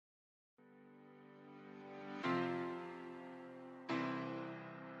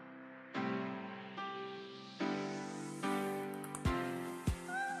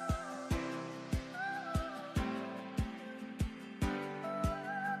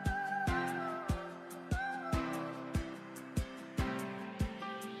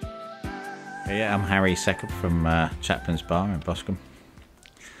Yeah, I'm Harry Seccombe from Chaplins Bar in Boscombe.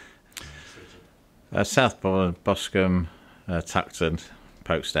 Southbourne, Boscombe, Tuckton,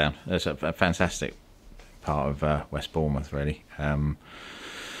 Folkestone. It's a fantastic part of West Bournemouth, really.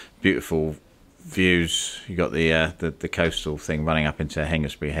 Beautiful views. You got the coastal thing running up into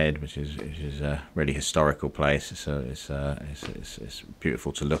Hengistbury Head, which is a really historical place. It's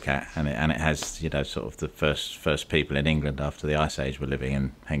beautiful to look at, and it has, you know, sort of the first people in England after the Ice Age were living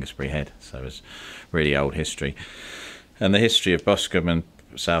in Hengistbury Head. So it's really old history, and the history of Boscombe and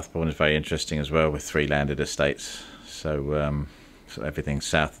Southbourne is very interesting as well, with 3 landed estates. So everything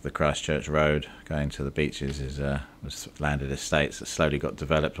south of the Christchurch Road going to the beaches was landed estates that slowly got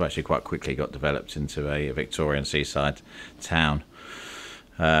developed, well, actually quite quickly got developed into a Victorian seaside town,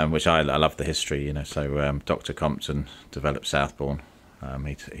 which I love the history, you know. So Dr. Compton developed Southbourne.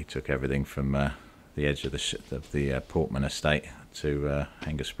 He took everything from the edge of the Portman estate to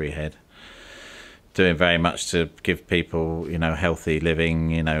Hengistbury Head, doing very much to give people, you know, healthy living,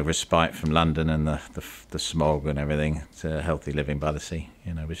 you know, respite from London and the smog and everything, to healthy living by the sea,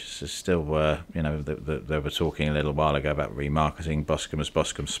 you know, which is still, you know, they were talking a little while ago about remarketing Boscombe as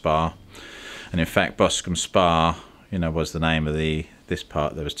Boscombe Spa, and in fact Boscombe Spa, you know, was the name of this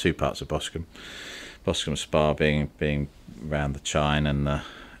part. There was 2 parts of Boscombe. Boscombe Spa being around the Chine and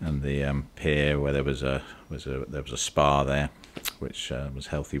the pier, where there was a spa there, which was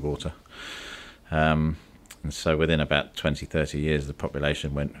healthy water. And so within about 20-30 years, the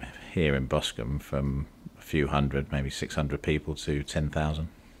population went here in Boscombe from a few hundred, maybe 600 people, to 10,000.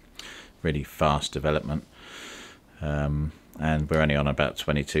 Really fast development. And we're only on about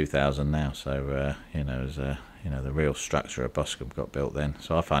 22,000 now. So you know, the real structure of Boscombe got built then.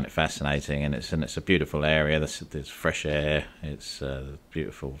 So I find it fascinating, and it's a beautiful area. There's fresh air. It's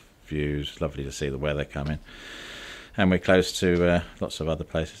beautiful views. Lovely to see the weather coming. And we're close to lots of other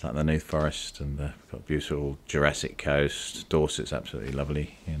places like the New Forest, and we've got beautiful Jurassic Coast. Dorset's absolutely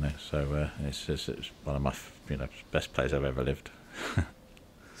lovely, you know. So it's one of my, you know, best places I've ever lived.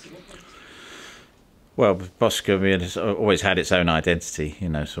 Well, Boscombe has always had its own identity, you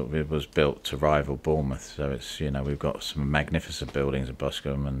know. Sort of, it was built to rival Bournemouth, so it's, you know, we've got some magnificent buildings in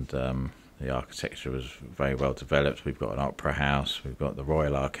Boscombe, and the architecture was very well developed. We've got an opera house. We've got the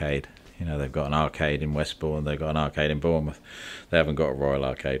Royal Arcade. You know, they've got an arcade in Westbourne, they've got an arcade in Bournemouth. They haven't got a Royal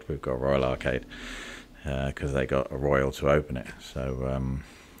Arcade, we've got a Royal Arcade, because they got a royal to open it. So,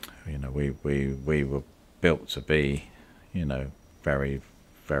 you know, we were built to be, you know, very,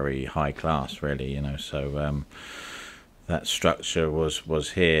 very high class, really, you know. So that structure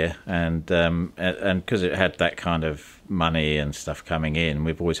was here, and because it had that kind of money and stuff coming in,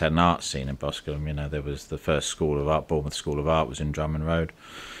 we've always had an art scene in Boscombe. You know, there was the first School of Art, Bournemouth School of Art, was in Drummond Road.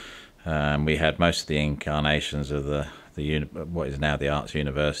 We had most of the incarnations of what is now the Arts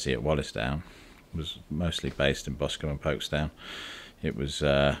University at Wallisdown. It was mostly based in Boscombe and Folkestone. It was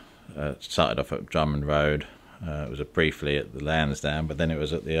started off at Drummond Road. It was briefly at the Lansdowne, but then it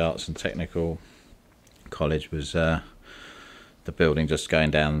was at the Arts and Technical College. Was the building just going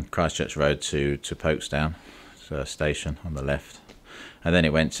down Christchurch Road to Folkestone, so a station on the left, and then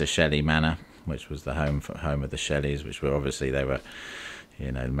it went to Shelley Manor, which was the home of the Shelleys, which were obviously, they were,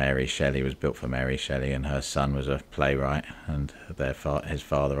 you know, Mary Shelley was built for Mary Shelley, and her son was a playwright, and his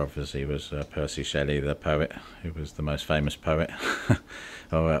father obviously was Percy Shelley, the poet, who was the most famous poet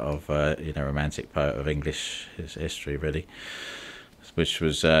of you know, romantic poet of English history, really, which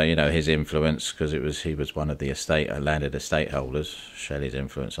was you know, his influence, because he was one of the landed estate holders. Shelley's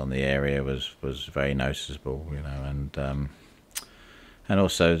influence on the area was very noticeable, you know, and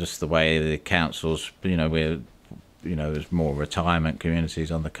also just the way the councils, you know, there's more retirement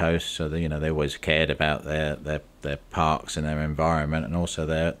communities on the coast, so you know, they always cared about their parks and their environment, and also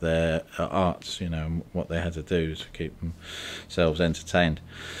their arts, you know, what they had to do to keep themselves entertained.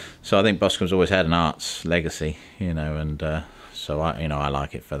 So I think Boscombe's always had an arts legacy, you know, and so I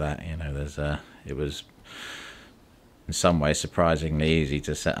like it for that. You know, it was in some ways surprisingly easy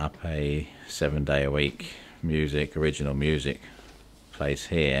to set up a 7-day-a-week original music place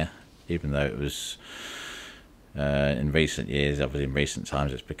here, even though it was in recent years, obviously in recent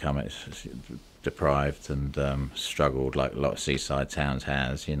times, it's become it's deprived and struggled like a lot of seaside towns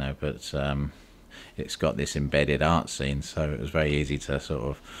has, you know, but it's got this embedded art scene, so it was very easy to sort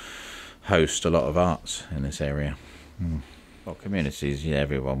of host a lot of arts in this area. Well, communities, yeah,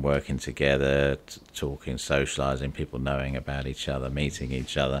 everyone working together, talking, socialising, people knowing about each other, meeting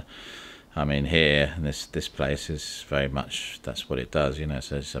each other. I mean, here, this place is very much, that's what it does, you know,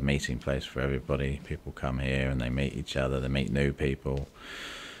 so it's a meeting place for everybody. People come here and they meet each other, they meet new people.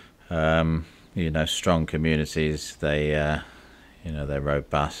 You know, strong communities, they You know, they're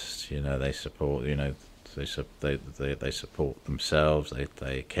robust. You know, they support. You know, they support themselves.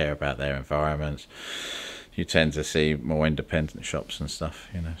 They care about their environments. You tend to see more independent shops and stuff,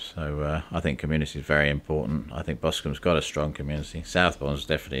 you know. So I think community is very important. I think Boscombe's got a strong community. Southbourne's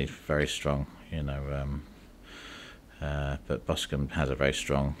definitely very strong, you know. But Boscombe has a very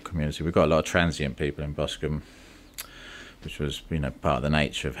strong community. We've got a lot of transient people in Boscombe, which was, you know, part of the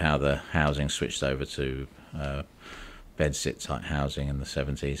nature of how the housing switched over to bedsit type housing in the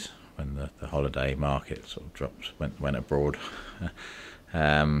 70s when the holiday market sort of dropped, went abroad.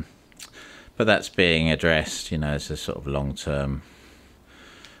 But that's being addressed, you know, as a sort of long-term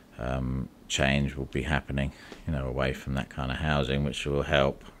change will be happening, you know, away from that kind of housing, which will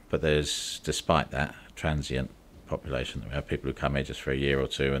help. But there's, despite that, transient population. We have people who come here just for a year or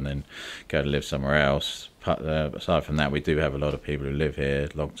two and then go to live somewhere else. Aside from that, we do have a lot of people who live here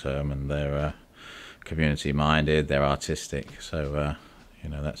long-term, and they're community-minded, they're artistic. So, you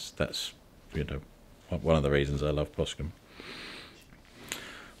know, that's you know, one of the reasons I love Boscombe.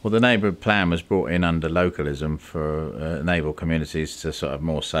 Well, the neighbourhood plan was brought in under localism for enable communities to sort of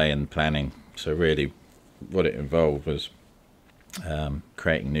more say in planning. So really what it involved was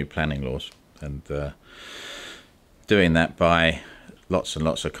creating new planning laws, and doing that by lots and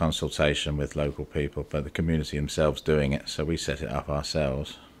lots of consultation with local people, but the community themselves doing it. So we set it up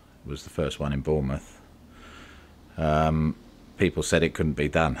ourselves. It was the first one in Bournemouth. People said it couldn't be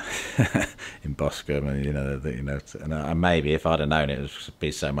done in Boscombe, and and maybe if I'd have known it would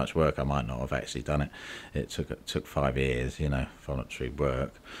be so much work, I might not have actually done it. It took 5 years, you know, voluntary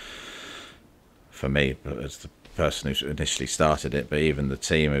work for me, but as the person who initially started it. But even the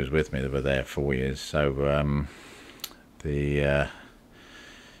team who was with me, they were there 4 years. So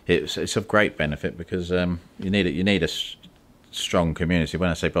it's of great benefit because you need a strong community. When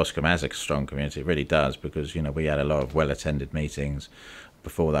I say Boscombe has a strong community, it really does, because, you know, we had a lot of well-attended meetings.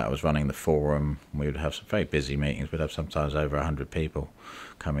 Before that, I was running the forum. We would have some very busy meetings. We'd have sometimes over 100 people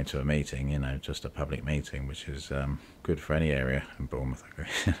coming to a meeting, you know, just a public meeting, which is good for any area in Bournemouth, I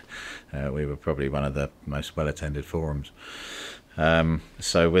agree. We were probably one of the most well-attended forums.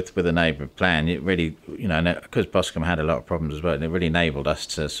 So with the neighbourhood plan, it really, you know, because Boscombe had a lot of problems as well, and it really enabled us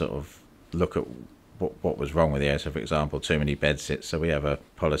to sort of look at what was wrong with the area. So, for example, too many bed sits. So we have a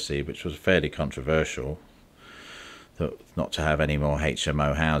policy which was fairly controversial, that not to have any more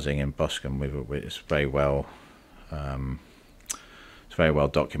HMO housing in Boscombe. It's very well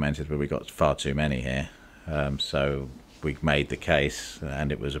documented, but we got far too many here. So we made the case,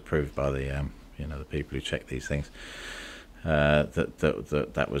 and it was approved by the the people who check these things.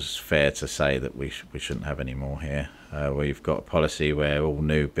 That was fair to say that we shouldn't have any more here. We've got a policy where all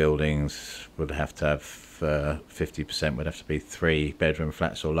new buildings would have to have 50% would have to be 3-bedroom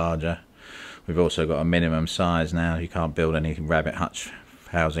flats or larger. We've also got a minimum size now. You can't build any rabbit hutch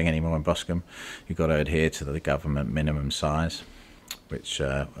housing anymore in Boscombe. You've got to adhere to the government minimum size, which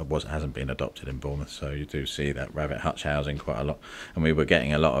hasn't been adopted in Bournemouth. So you do see that rabbit hutch housing quite a lot, and we were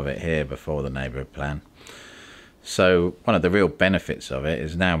getting a lot of it here before the neighbourhood plan. So one of the real benefits of it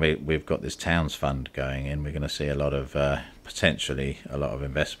is now we've got this towns fund going in. We're going to see a lot of potentially a lot of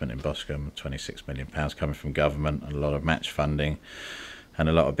investment in Boscombe, £26 million coming from government, and a lot of match funding, and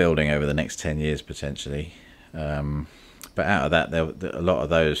a lot of building over the next 10 years potentially. But out of that, a lot of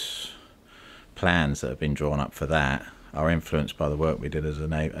those plans that have been drawn up for that are influenced by the work we did as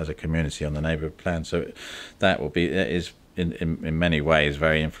a community on the neighbourhood plan. So that is in many ways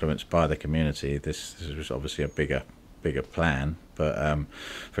very influenced by the community. This is obviously a bigger plan, but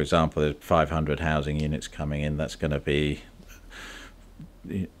for example, there's 500 housing units coming in. That's going to be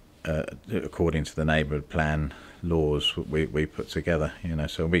according to the neighbourhood plan laws we put together, you know.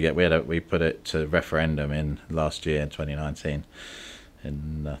 So we put it to referendum in last year in 2019,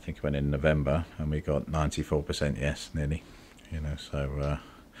 and I think it went in November, and we got 94% yes, nearly, you know. So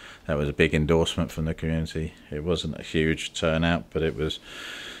that was a big endorsement from the community. It wasn't a huge turnout, but it was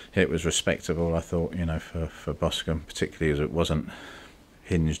respectable, I thought, you know, for Boscombe, particularly as it wasn't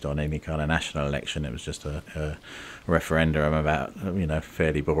hinged on any kind of national election. It was just a referendum about, you know,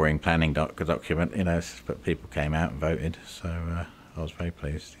 fairly boring planning document, you know, but people came out and voted, so I was very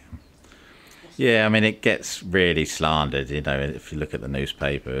pleased. Yeah, I mean, it gets really slandered, you know, if you look at the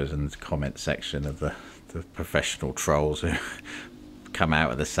newspapers and the comment section of the professional trolls who come out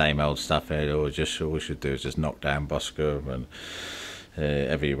with the same old stuff. All we should do is just knock down Boscombe, and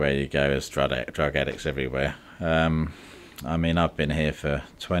everywhere you go there's drug addicts everywhere. I mean, I've been here for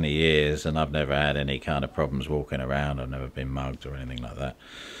 20 years and I've never had any kind of problems walking around. I've never been mugged or anything like that.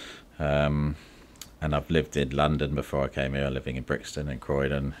 and I've lived in London before I came here, living in Brixton and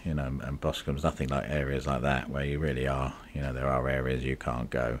Croydon, you know, and Boscombe's nothing like areas like that where you really are, you know, there are areas you can't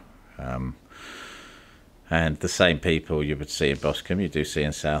go. And the same people you would see in Boscombe, you do see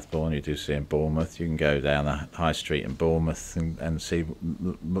in Southbourne, you do see in Bournemouth. You can go down the high street in Bournemouth and see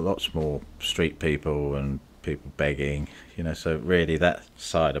lots more street people and people begging, you know. So really that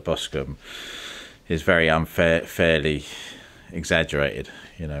side of Boscombe is very fairly exaggerated,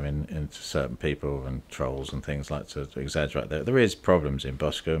 you know, in certain people and trolls and things like to exaggerate. There is problems in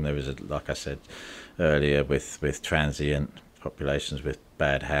Boscombe. There is, like I said earlier, with transient populations, with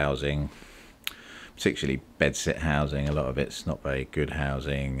bad housing, particularly bedsit housing. A lot of it's not very good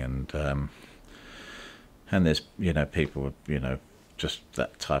housing, and there's, you know, people, you know, just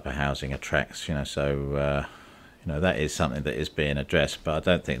that type of housing attracts, you know. So you know, that is something that is being addressed, but I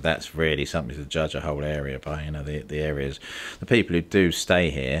don't think that's really something to judge a whole area by. You know, the areas, the people who do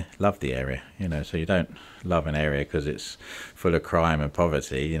stay here love the area, you know. So you don't love an area because it's full of crime and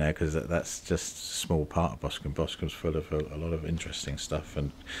poverty, you know, because that's just a small part of Boscombe. Boscombe's full of a lot of interesting stuff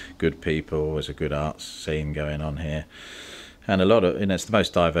and good people. There's a good arts scene going on here, and a lot of, you know, it's the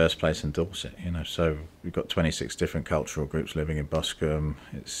most diverse place in Dorset, you know. So we've got 26 different cultural groups living in Boscombe.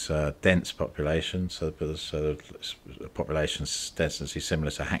 It's a dense population, so the population density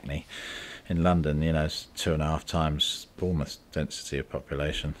similar to Hackney in London. You know, it's 2.5 times Bournemouth's density of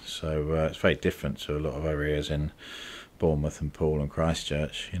population. So it's very different to a lot of areas in Bournemouth and Poole and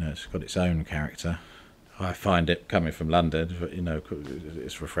Christchurch. You know, it's got its own character. I find it, coming from London, you know,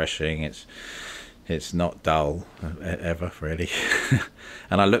 it's refreshing. It's not dull ever, really.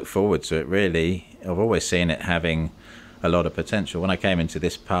 And I look forward to it, really. I've always seen it having a lot of potential. When I came into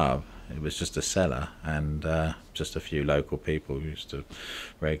this pub, it was just a cellar, and just a few local people who used to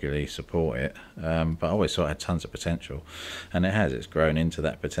regularly support it. But I always thought it had tons of potential, and it has. It's grown into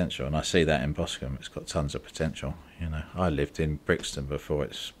that potential, and I see that in Boscombe. It's got tons of potential. You know, I lived in Brixton before.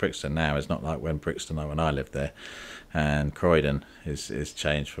 Brixton now is not like when I lived there, and Croydon is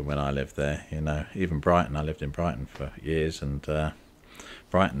changed from when I lived there. You know, even Brighton. I lived in Brighton for years, and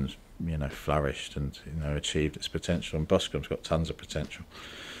Brighton's, you know, flourished and, you know, achieved its potential, and Boscombe's got tons of potential,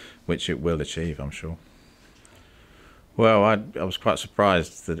 which it will achieve, I'm sure. Well, I was quite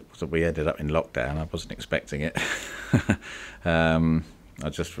surprised that we ended up in lockdown. I wasn't expecting it. I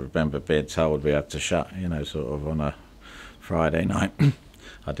just remember being told we had to shut, you know, sort of on a Friday night.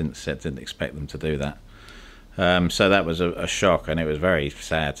 I didn't expect them to do that. So that was a shock, and it was very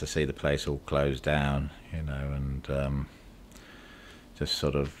sad to see the place all closed down, you know, and just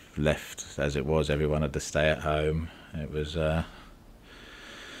sort of left as it was. Everyone had to stay at home. It was,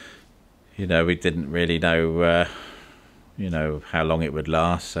 you know, we didn't really know, you know, how long it would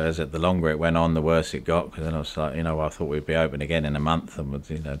last. So the longer it went on, the worse it got. Because then I was like, you know, I thought we'd be open again in a month, and would,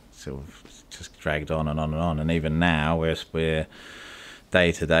 you know, sort of just dragged on and on and on. And even now, we're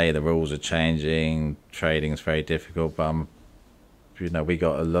day to day, the rules are changing. Trading is very difficult, but you know, we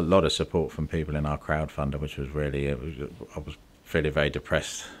got a lot of support from people in our crowdfunder, which was really, I was feeling very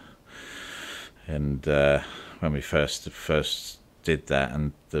depressed. And when we first did that,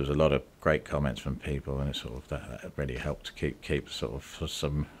 and there was a lot of great comments from people, and it sort of that really helped to keep sort of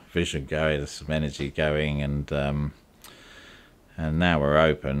some vision going, some energy going, and now we're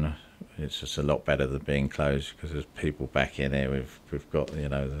open. It's just a lot better than being closed, because there's people back in here. We've got, you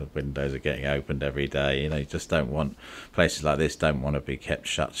know, the windows are getting opened every day. You know, you just don't want, places like this don't want to be kept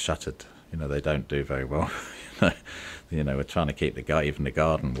shuttered. You know, they don't do very well. You know, we're trying to keep even the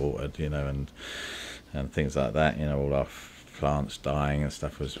garden watered, you know, and things like that. You know, all our plants dying and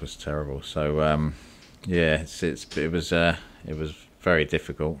stuff was terrible. So yeah, it was very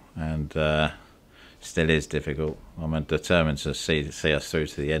difficult, and still is difficult. I'm determined to see us through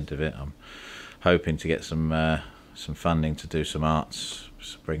to the end of it. I'm hoping to get some funding to do some arts,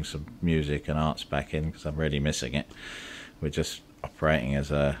 bring some music and arts back in, because I'm really missing it. We're just operating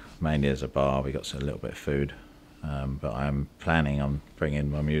mainly as a bar. We got a little bit of food, but I'm planning on bringing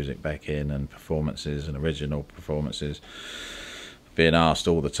my music back in, and performances and original performances, being asked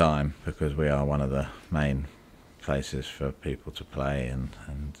all the time, because we are one of the main places for people to play, and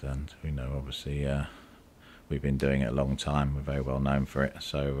you know, obviously we've been doing it a long time. We're very well known for it,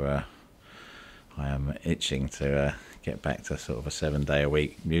 so I am itching to get back to sort of a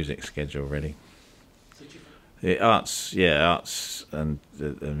 7-day-a-week music schedule, really. Arts and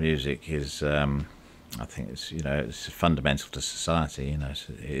the music is, I think it's, you know, it's fundamental to society. You know,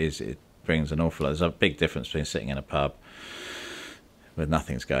 it brings an awful lot. There's a big difference between sitting in a pub where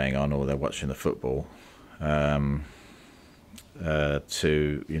nothing's going on, or they're watching the football,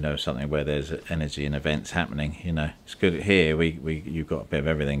 to, you know, something where there's energy and events happening. You know, it's good here. You've got a bit of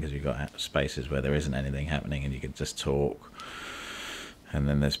everything, because you've got spaces where there isn't anything happening and you can just talk. And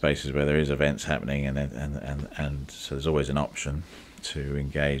then there's spaces where there is events happening, and so there's always an option to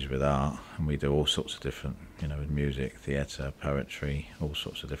engage with art. And we do all sorts of different, you know, with music, theatre, poetry, all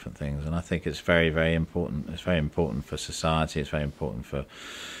sorts of different things. And I think it's very, very important. It's very important for society. It's very important for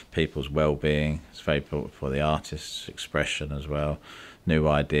people's well-being. It's very important for the artist's expression as well. New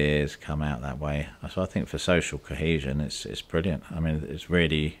ideas come out that way. So I think for social cohesion, it's brilliant. I mean, it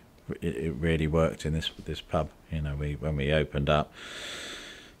really worked in this pub. You know, when we opened up,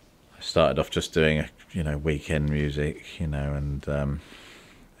 I started off just doing, you know, weekend music, you know, and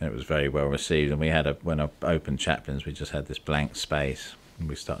it was very well received. And we had when I opened Chaplins, we just had this blank space, and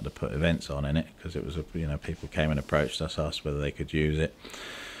we started to put events on in it, because it was you know, people came and approached us, asked whether they could use it,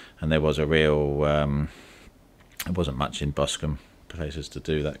 and there was a real there wasn't much in Boscombe places to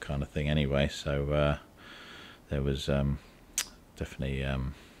do that kind of thing anyway, so there was definitely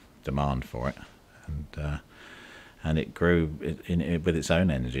demand for it, and it grew with its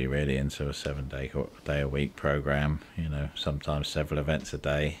own energy really into a 7-day a week program. You know, sometimes several events a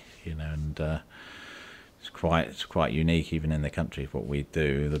day. You know, and it's quite unique even in the country what we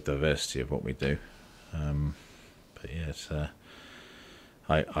do, the diversity of what we do. But yeah,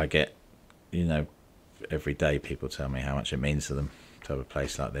 I get, you know, every day people tell me how much it means to them to have a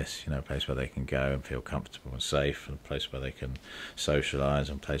place like this, you know, a place where they can go and feel comfortable and safe, and a place where they can socialise,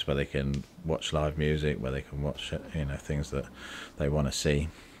 and a place where they can watch live music, where they can watch, you know, things that they want to see.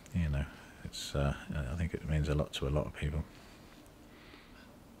 You know, it's I think it means a lot to a lot of people.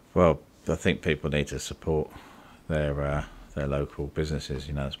 Well, I think people need to support their local businesses.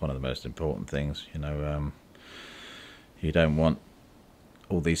 You know, it's one of the most important things. You know, you don't want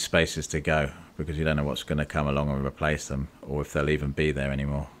all these spaces to go, because you don't know what's going to come along and replace them, or if they'll even be there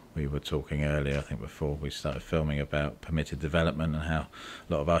anymore. We were talking earlier, I think before we started filming, about permitted development and how a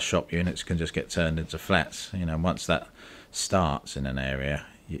lot of our shop units can just get turned into flats. You know, once that starts in an area,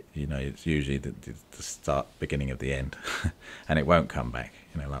 you know, it's usually the beginning of the end, and it won't come back.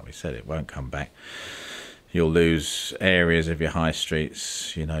 You know, like we said, it won't come back. You'll lose areas of your high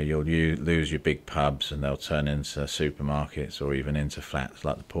streets. You know, you'll lose your big pubs, and they'll turn into supermarkets or even into flats,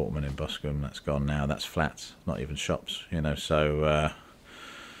 like the Portman in Boscombe. That's gone now. That's flats, not even shops. You know, so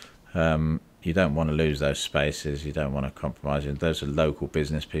you don't want to lose those spaces. You don't want to compromise. And those are local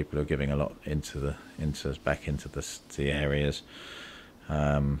business people who are giving a lot back into the areas.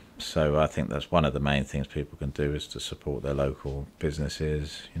 So I think that's one of the main things people can do, is to support their local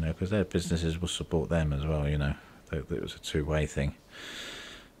businesses, you know, because their businesses will support them as well. You know, it was a two-way thing.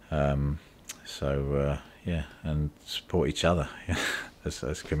 Yeah, and support each other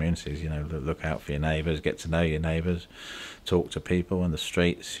as communities. You know, look out for your neighbours, get to know your neighbours, talk to people on the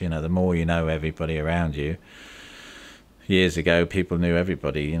streets. You know, the more you know everybody around you. Years ago, people knew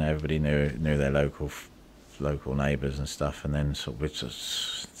everybody. You know, everybody knew their local neighbours and stuff, and then sort of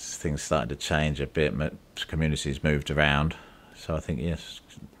things started to change a bit. Communities moved around, so I think, yes,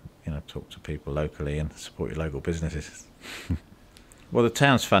 you know, talk to people locally and support your local businesses. Well, the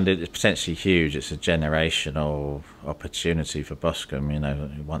town's fund is potentially huge. It's a generational opportunity for Boscombe, you know,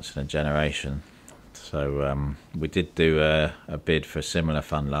 once in a generation. So we did do a bid for a similar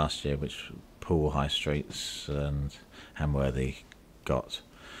fund last year, which Poole High Streets and Hamworthy got.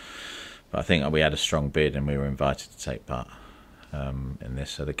 But I think we had a strong bid, and we were invited to take part in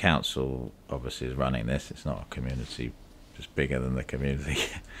this. So the council obviously is running this. It's not a community, it's bigger than the community.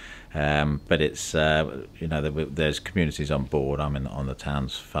 But it's, you know, there's communities on board. I'm on the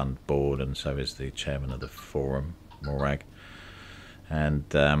town's fund board, and so is the chairman of the forum, Morag. And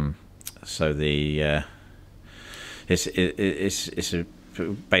so it's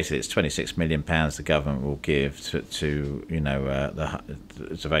basically it's £26 million the government will give to you know,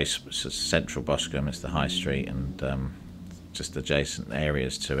 it's a very central Boscombe. It's the High Street and just adjacent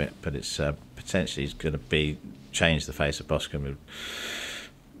areas to it, but it's potentially going to change the face of Boscombe.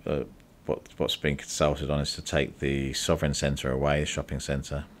 What's been consulted on is to take the Sovereign Centre away, the shopping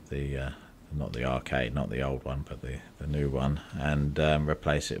centre, not the arcade, not the old one, but the new one, and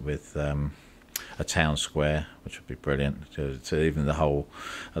replace it with a town square, which would be brilliant. To even the whole,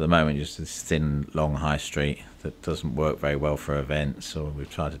 at the moment, just this thin, long high street that doesn't work very well for events, or we've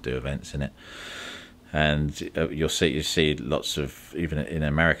tried to do events in it. And you see lots of, even in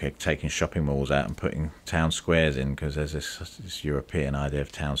America, taking shopping malls out and putting town squares in, because there's this European idea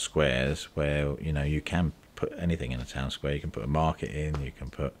of town squares where, you know, you can put anything in a town square. You can put a market in, you can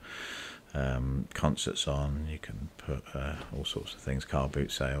put concerts on. You can put all sorts of things, car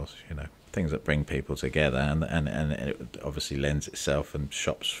boot sales, things that bring people together, and it obviously lends itself, and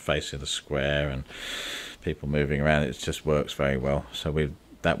shops facing the square and people moving around. It just works very well. So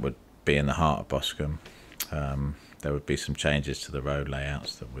that would be in the heart of Boscombe. There would be some changes to the road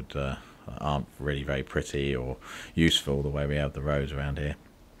layouts that aren't really very pretty or useful the way we have the roads around here.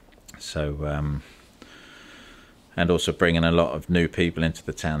 So and also bringing a lot of new people into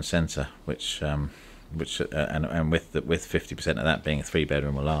the town centre, which and with 50% of that being a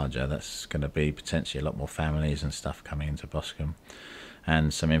 3-bedroom or larger, that's going to be potentially a lot more families and stuff coming into Boscombe,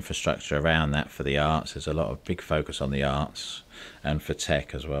 and some infrastructure around that for the arts. There's a lot of big focus on the arts and for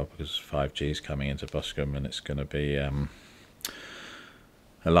tech as well, because 5G is coming into Boscombe, and it's going to be a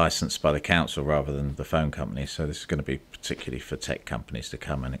license by the council rather than the phone company. So this is going to be particularly for tech companies to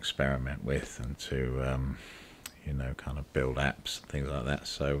come and experiment with, and to kind of build apps and things like that.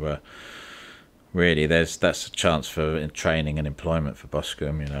 So really, that's a chance for training and employment for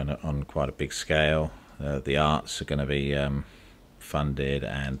Boscombe, on quite a big scale. The arts are going to be funded,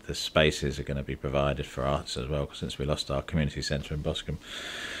 and the spaces are going to be provided for arts as well, because since we lost our community centre in Boscombe,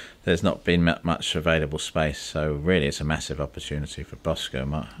 there's not been much available space. So really, it's a massive opportunity for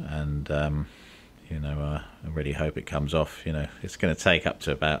Boscombe, and I really hope it comes off. It's going to take up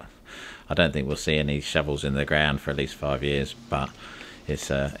to about, I don't think we'll see any shovels in the ground for at least 5 years, but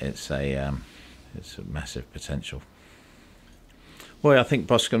it's a massive potential. Well, I think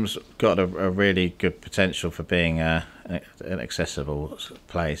Boscombe's got a really good potential for being an accessible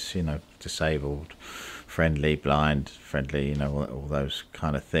place, disabled friendly, blind friendly, all those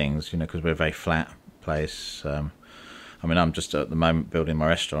kind of things, because we're a very flat place. I'm just at the moment building my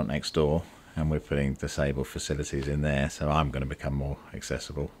restaurant next door, and we're putting disabled facilities in there, so I'm going to become more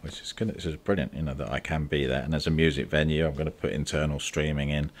accessible, which is brilliant, that I can be that. And as a music venue, I'm going to put internal streaming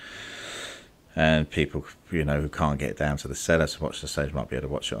in, and people, who can't get down to the cellar to watch the stage might be able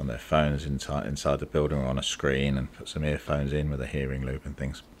to watch it on their phones inside the building or on a screen, and put some earphones in with a hearing loop and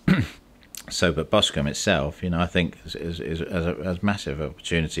things. So, but Boscombe itself, I think is a massive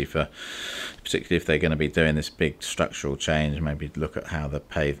opportunity for, particularly if they're going to be doing this big structural change, maybe look at how the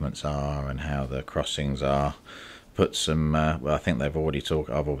pavements are and how the crossings are. Put some, I think they've already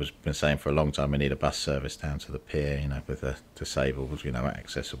talked, I've always been saying for a long time, we need a bus service down to the pier, with a disabled,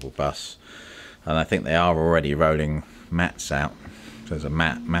 accessible bus. And I think they are already rolling mats out. There's a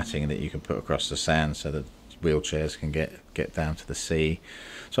matting that you can put across the sand so that wheelchairs can get down to the sea.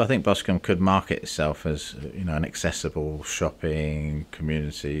 So I think Boscombe could market itself as an accessible shopping,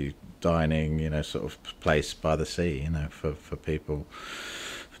 community dining, sort of place by the sea, for people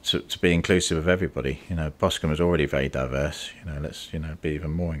to be inclusive of everybody. Boscombe is already very diverse. Let's be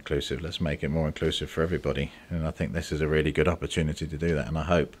even more inclusive. Let's make it more inclusive for everybody. And I think this is a really good opportunity to do that. And I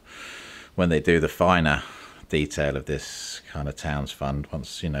hope when they do the finer detail of this kind of towns fund,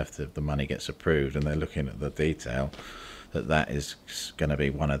 once if the money gets approved and they're looking at the detail, that is going to be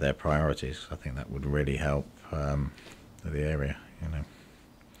one of their priorities. I think that would really help the area.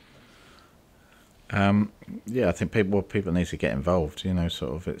 I think people need to get involved.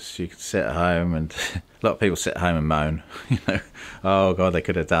 Sort of, you could sit at home, and a lot of people sit at home and moan. Oh God, they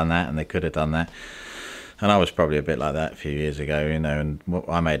could have done that and they could have done that. And I was probably a bit like that a few years ago, and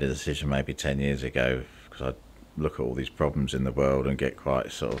I made a decision maybe 10 years ago, because I look at all these problems in the world and get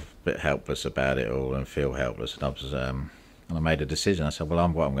quite sort of a bit helpless about it all and feel helpless. And I made a decision. I said, well,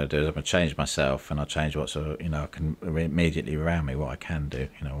 what I'm going to do is I'm going to change myself, and I'll change what's I can immediately around me, what I can do,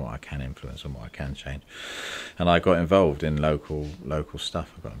 what I can influence and what I can change. And I got involved in local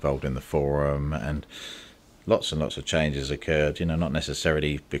stuff. I got involved in the forum, and lots and lots of changes occurred, not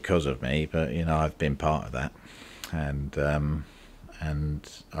necessarily because of me, but I've been part of that, and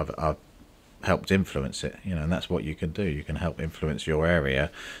I've helped influence it, and that's what you can do. You can help influence your area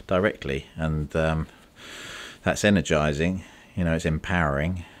directly, and that's energizing. It's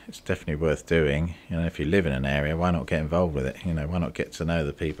empowering. It's definitely worth doing. If you live in an area, why not get involved with it? Why not get to know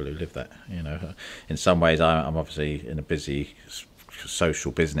the people who live there? In some ways, I'm obviously in a busy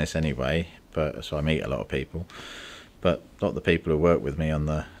social business anyway, but so I meet a lot of people, but a lot of the people who work with me on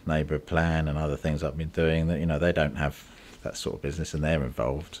the neighbourhood plan and other things I've been doing, that they don't have that sort of business, and they're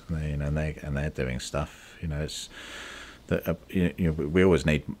involved, and they're doing stuff. It's that we always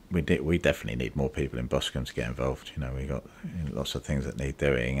need, we definitely need more people in Boscombe to get involved. We got lots of things that need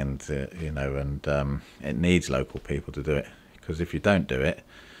doing, and it needs local people to do it, because if you don't do it,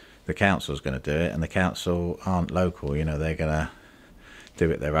 the council's going to do it, and the council aren't local. They're going to do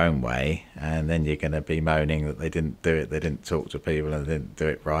it their own way, and then you're going to be moaning that they didn't do it, they didn't talk to people, and they didn't do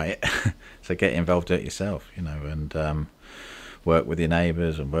it right. So get involved, do it yourself, and work with your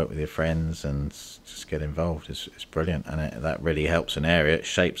neighbours and work with your friends and just get involved. It's brilliant, and that really helps an area. It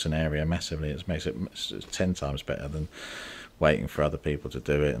shapes an area massively. It makes it 10 times better than waiting for other people to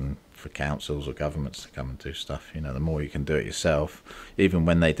do it and for councils or governments to come and do stuff. The more you can do it yourself, even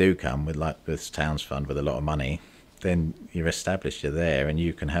when they do come with like this towns fund with a lot of money, then you're established, you're there, and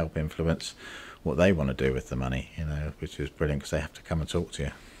you can help influence what they want to do with the money, which is brilliant because they have to come and talk to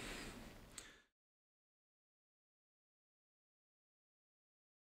you.